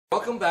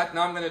Welcome back.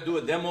 Now I'm going to do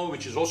a demo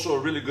which is also a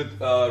really good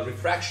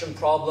refraction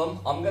problem.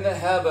 I'm going to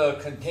have a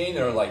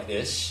container like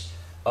this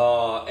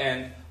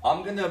and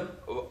I'm going to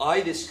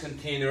eye this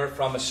container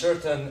from a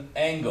certain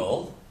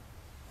angle,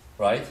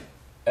 right,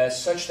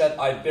 as such that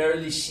I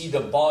barely see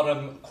the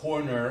bottom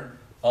corner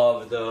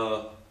of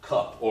the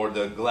cup or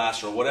the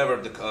glass or whatever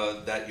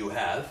that you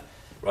have,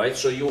 right?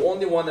 So you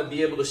only want to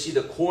be able to see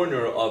the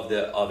corner of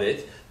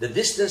it. The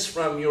distance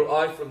from your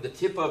eye from the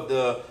tip of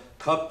the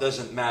cup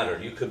doesn't matter.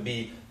 You could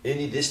be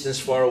any distance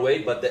far away,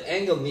 but the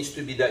angle needs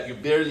to be that you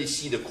barely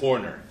see the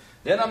corner.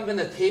 Then I'm going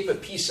to tape a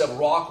piece of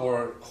rock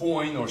or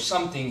coin or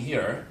something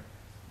here,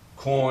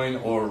 coin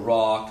or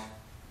rock,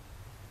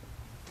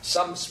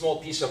 some small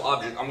piece of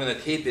object. I'm going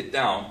to tape it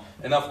down,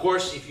 and of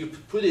course if you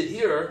put it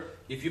here,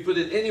 if you put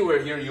it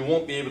anywhere here, you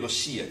won't be able to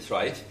see it,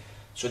 right?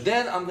 So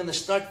then I'm going to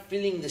start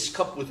filling this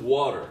cup with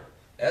water.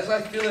 As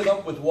I fill it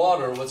up with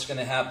water, what's going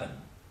to happen?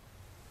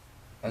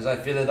 As I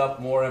fill it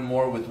up more and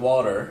more with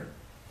water,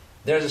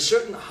 there's a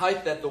certain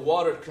height that the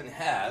water can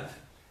have.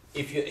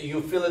 If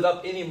you fill it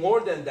up any more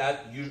than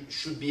that, you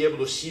should be able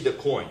to see the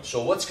coin.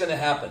 So what's going to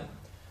happen?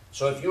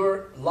 So if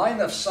your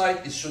line of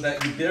sight is so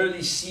that you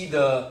barely see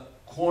the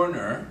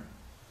corner,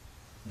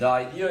 the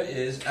idea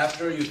is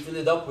after you fill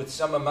it up with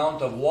some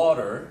amount of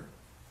water,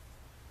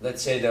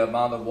 let's say the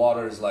amount of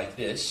water is like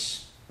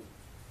this,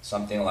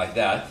 something like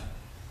that,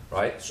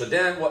 right? So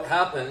then what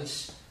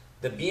happens,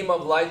 the beam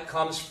of light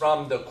comes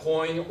from the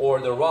coin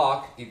or the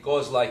rock, it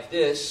goes like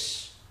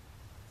this,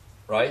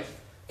 right?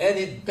 And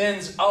it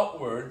bends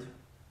outward,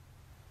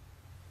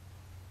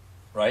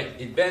 right?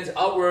 It bends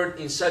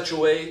outward in such a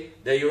way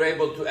that you're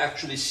able to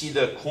actually see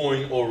the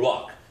coin or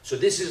rock. So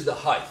this is the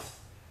height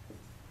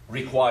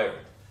required.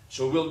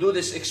 So we'll do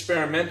this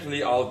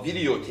experimentally. I'll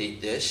videotape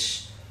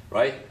this,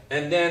 right?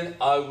 And then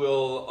I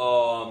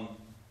will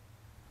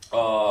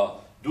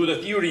do the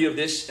theory of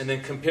this and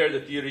then compare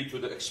the theory to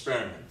the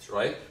experiment,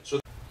 right? So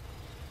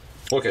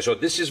okay, so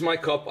this is my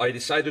cup. I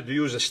decided to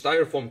use a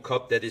styrofoam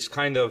cup that is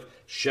kind of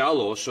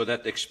shallow so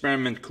that the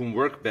experiment can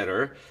work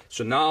better.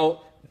 So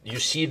now you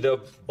see the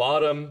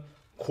bottom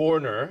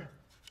corner.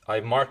 I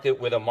marked it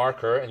with a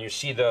marker and you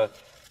see the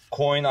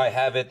coin, I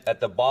have it at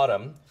the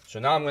bottom. So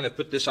now I'm going to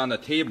put this on the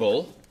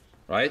table,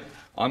 right?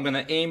 I'm going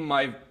to aim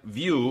my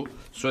view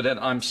so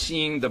that I'm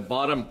seeing the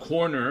bottom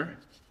corner.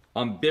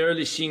 I'm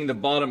barely seeing the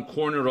bottom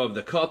corner of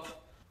the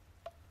cup,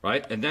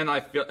 right? And then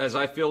as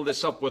I fill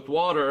this up with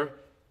water,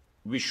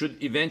 we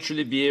should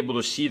eventually be able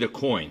to see the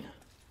coin.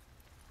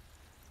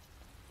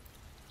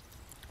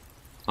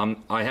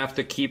 I have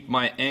to keep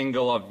my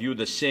angle of view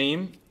the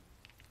same.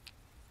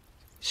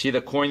 See,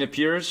 the coin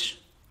appears,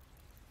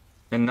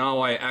 and now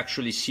I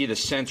actually see the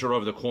center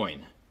of the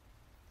coin,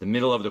 the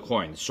middle of the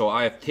coin. So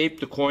I have taped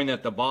the coin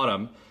at the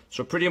bottom,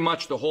 so pretty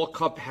much the whole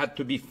cup had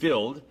to be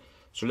filled.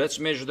 So let's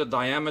measure the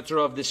diameter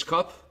of this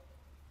cup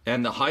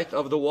and the height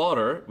of the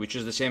water, which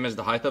is the same as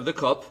the height of the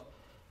cup.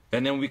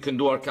 And then we can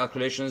do our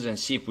calculations and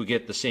see if we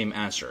get the same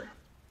answer.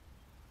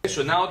 Okay,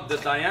 so now the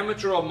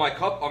diameter of my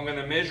cup, I'm going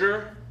to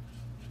measure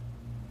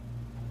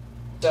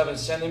 7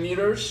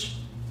 centimeters,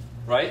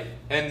 right?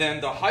 And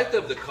then the height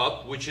of the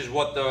cup, which is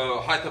what the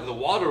height of the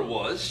water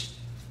was,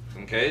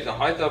 okay, the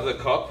height of the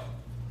cup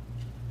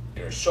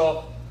here.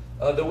 So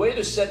the way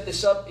to set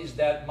this up is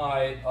that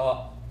my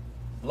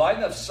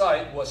line of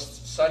sight was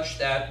such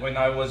that when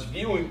I was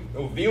viewing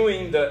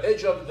the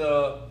edge of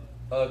the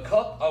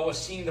cup, I was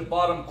seeing the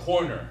bottom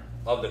corner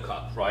of the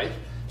cup, right?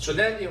 So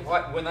then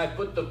when I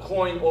put the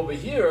coin over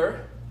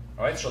here,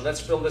 all right, so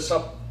let's fill this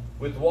up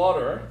with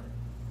water.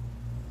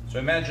 So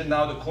imagine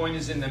now the coin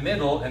is in the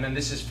middle and then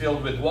this is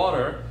filled with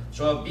water.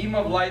 So a beam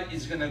of light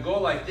is going to go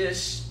like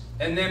this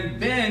and then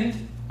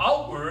bend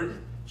outward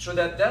so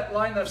that that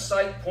line of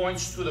sight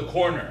points to the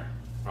corner,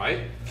 right?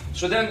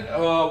 So then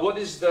what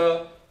is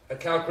the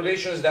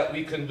calculations that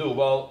we can do?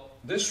 Well,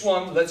 this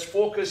one, let's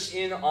focus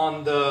in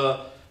on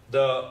the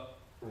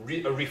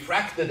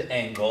refracted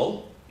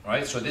angle,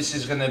 right? So this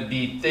is going to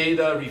be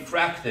theta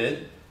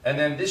refracted, and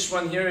then this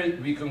one here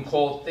we can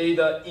call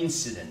theta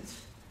incident.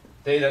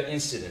 Theta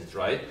incident,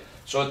 right?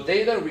 So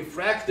theta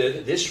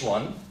refracted, this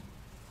one,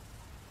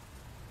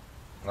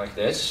 like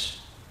this.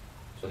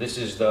 So this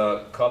is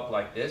the cup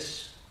like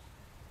this,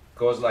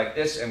 goes like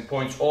this and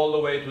points all the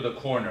way to the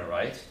corner,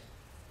 right?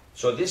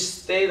 So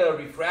this theta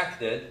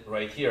refracted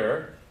right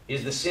here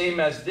is the same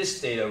as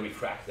this theta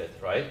refracted,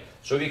 right?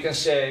 So we can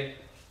say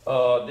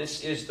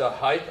this is the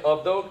height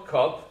of the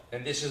cup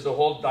and this is the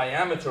whole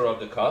diameter of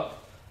the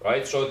cup,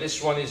 right? So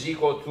this one is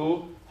equal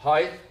to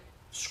height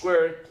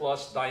squared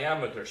plus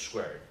diameter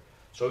squared.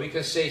 So we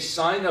can say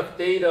sine of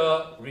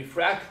theta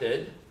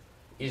refracted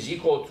is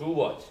equal to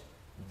what?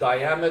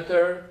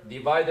 Diameter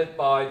divided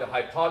by the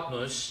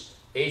hypotenuse,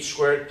 h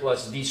squared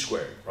plus d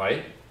squared,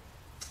 right?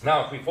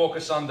 Now if we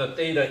focus on the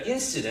theta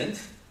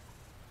incident,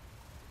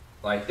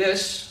 like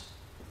this,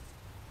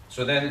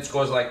 so then it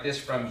goes like this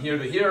from here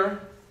to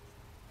here.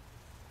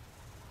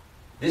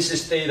 This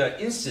is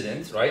theta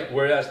incident, right?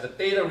 Whereas the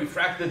theta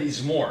refracted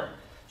is more.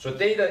 So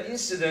theta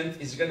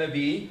incident is going to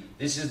be,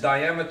 this is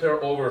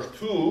diameter over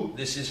 2,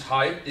 this is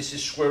height, this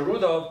is square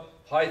root of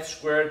height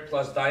squared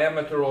plus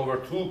diameter over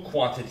 2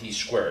 quantity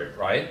squared,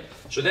 right?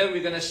 So then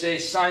we're going to say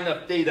sine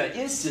of theta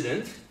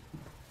incident,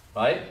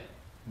 right,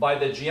 by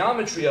the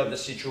geometry of the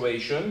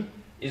situation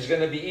is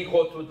going to be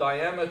equal to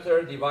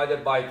diameter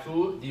divided by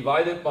 2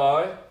 divided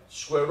by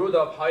square root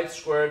of height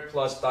squared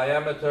plus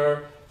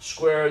diameter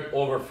squared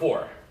over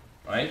 4,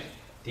 right?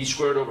 D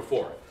squared over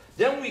 4.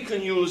 Then we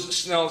can use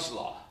Snell's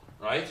law,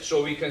 right?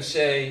 So we can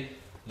say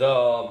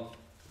the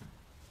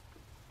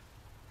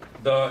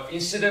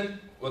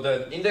incident, or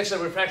the index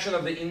of refraction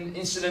of the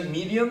incident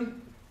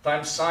medium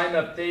times sine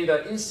of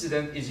theta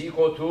incident is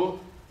equal to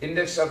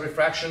index of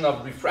refraction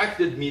of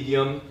refracted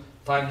medium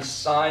times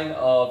sine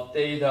of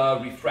theta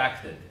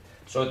refracted.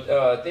 So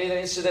theta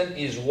incident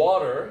is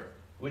water,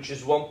 which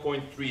is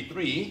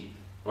 1.33,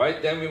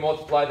 right? Then we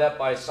multiply that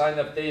by sine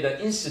of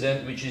theta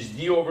incident, which is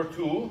d over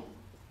 2,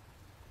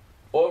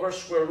 over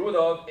square root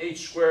of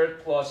h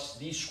squared plus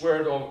d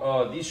squared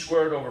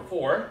over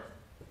 4.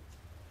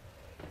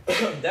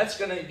 That's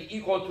going to be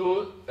equal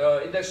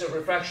to index of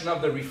refraction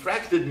of the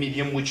refracted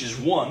medium, which is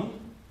 1,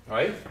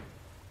 right?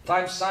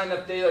 Times sine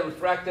of theta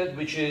refracted,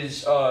 which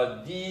is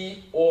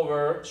d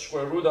over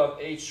square root of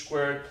h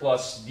squared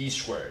plus d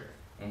squared,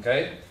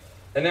 okay?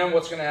 And then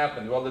what's going to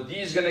happen? Well, the d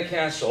is going to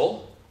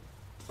cancel,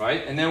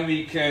 right? And then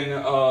we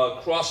can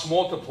cross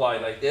multiply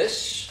like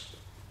this,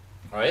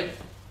 right?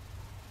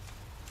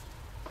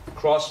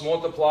 Cross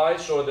multiply,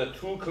 so the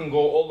 2 can go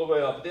all the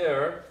way up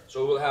there.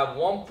 So we'll have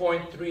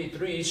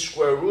 1.33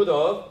 square root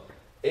of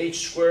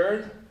h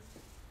squared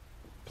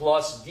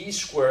plus d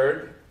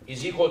squared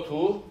is equal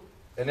to,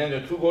 and then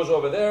the 2 goes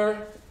over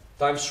there,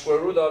 times square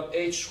root of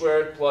h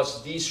squared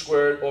plus d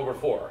squared over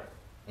 4.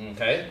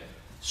 Okay?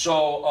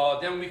 So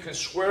then we can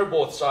square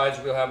both sides.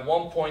 We'll have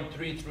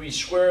 1.33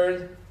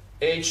 squared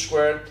h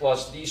squared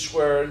plus d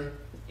squared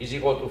is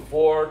equal to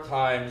 4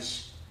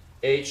 times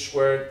h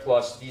squared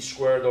plus d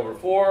squared over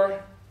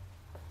 4.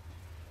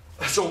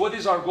 So what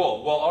is our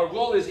goal? Well, our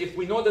goal is, if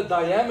we know the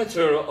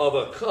diameter of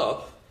a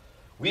cup,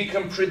 we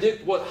can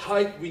predict what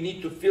height we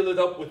need to fill it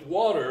up with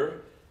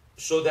water,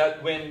 so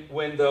that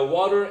when the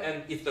water,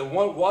 and if the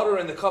water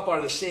and the cup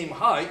are the same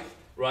height,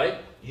 right,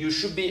 you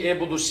should be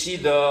able to see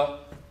the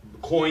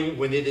coin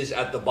when it is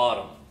at the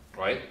bottom,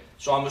 right?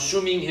 So I'm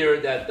assuming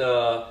here that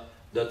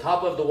the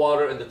top of the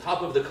water and the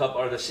top of the cup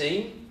are the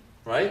same,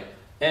 right?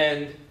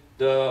 And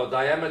the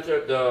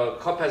diameter, the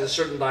cup has a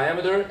certain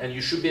diameter, and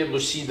you should be able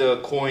to see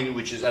the coin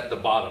which is at the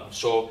bottom.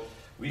 So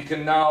we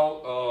can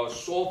now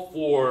solve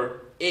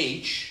for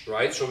h,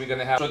 right? So we're going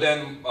to have, so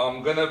then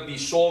I'm going to be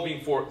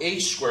solving for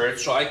h squared.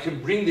 So I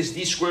can bring this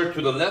d squared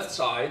to the left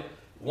side.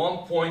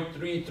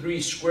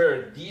 1.33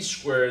 squared d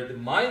squared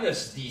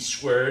minus d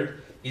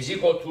squared is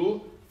equal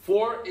to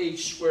 4h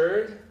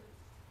squared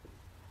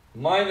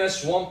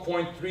minus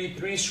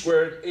 1.33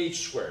 squared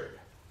h squared.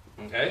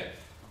 Okay?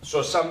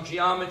 So some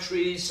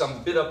geometry,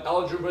 some bit of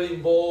algebra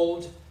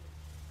involved,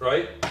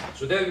 right?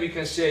 So then we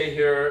can say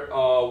here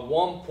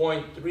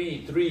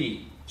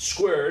 1.33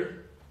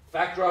 squared,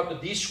 factor out the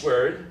d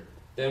squared,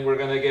 then we're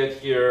going to get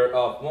here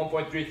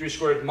 1.33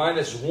 squared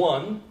minus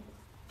 1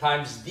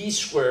 times d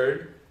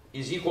squared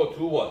is equal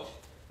to what?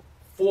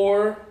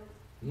 4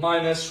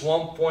 minus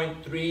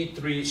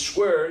 1.33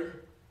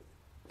 squared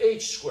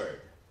h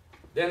squared.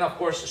 Then of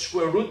course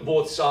square root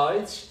both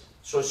sides.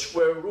 So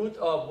square root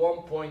of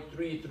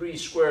 1.33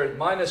 squared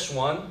minus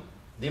 1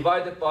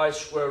 divided by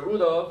square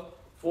root of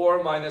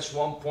 4 minus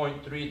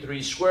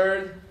 1.33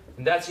 squared,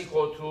 and that's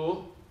equal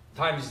to,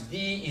 times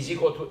d is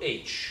equal to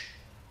h.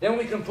 Then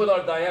we can put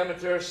our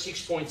diameter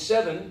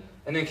 6.7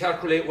 and then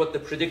calculate what the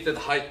predicted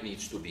height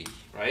needs to be,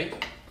 right?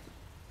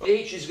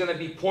 H is going to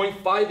be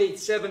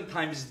 0.587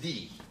 times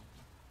d,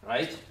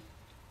 right?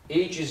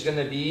 H is going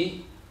to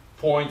be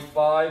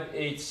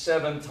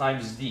 0.587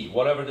 times d,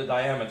 whatever the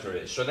diameter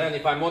is. So then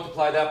if I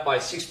multiply that by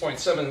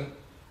 6.7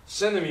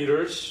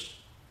 centimeters,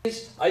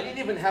 I didn't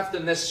even have to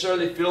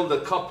necessarily fill the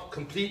cup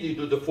completely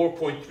to the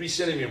 4.3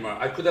 centimeter mark.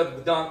 I could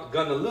have gone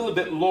a little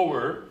bit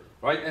lower,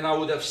 right? And I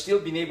would have still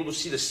been able to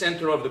see the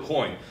center of the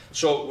coin.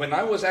 So when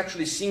I was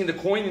actually seeing the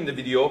coin in the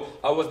video,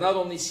 I was not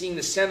only seeing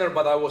the center,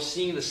 but I was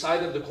seeing the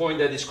side of the coin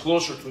that is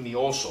closer to me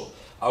also.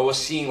 I was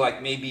seeing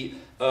like maybe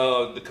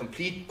the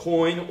complete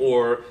coin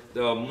or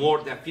the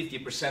more than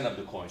 50% of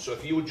the coin. So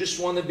if you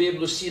just want to be able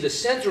to see the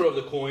center of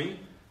the coin,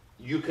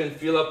 you can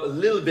fill up a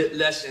little bit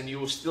less and you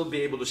will still be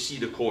able to see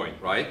the coin,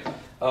 right?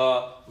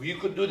 You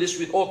could do this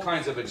with all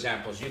kinds of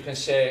examples. You can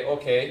say,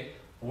 okay,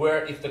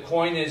 where if the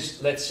coin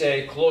is, let's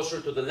say, closer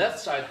to the left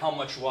side, how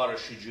much water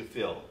should you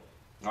fill,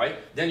 right?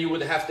 Then you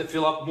would have to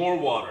fill up more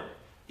water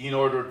in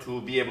order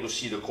to be able to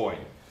see the coin.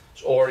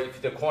 Or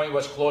if the coin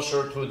was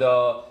closer to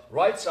the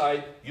right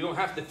side, you don't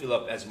have to fill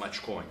up as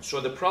much coin.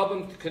 So the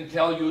problem can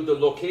tell you the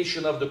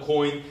location of the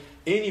coin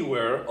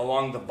anywhere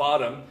along the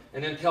bottom,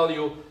 and then tell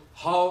you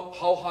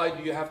how high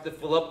do you have to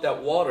fill up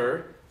that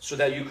water so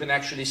that you can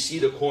actually see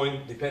the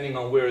coin depending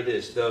on where it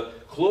is. The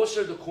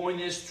closer the coin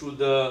is to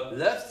the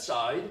left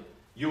side,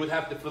 you would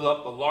have to fill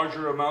up a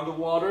larger amount of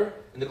water,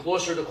 and the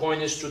closer the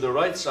coin is to the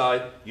right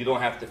side, you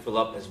don't have to fill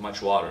up as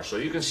much water. So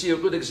you can see a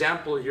good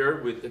example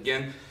here with,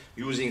 again,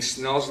 using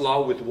Snell's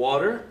law with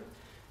water,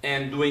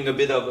 and doing a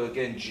bit of,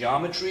 again,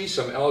 geometry,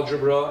 some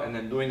algebra, and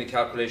then doing the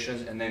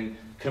calculations, and then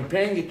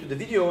comparing it to the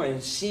video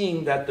and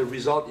seeing that the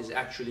result is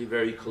actually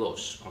very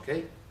close,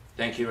 okay?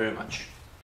 Thank you very much.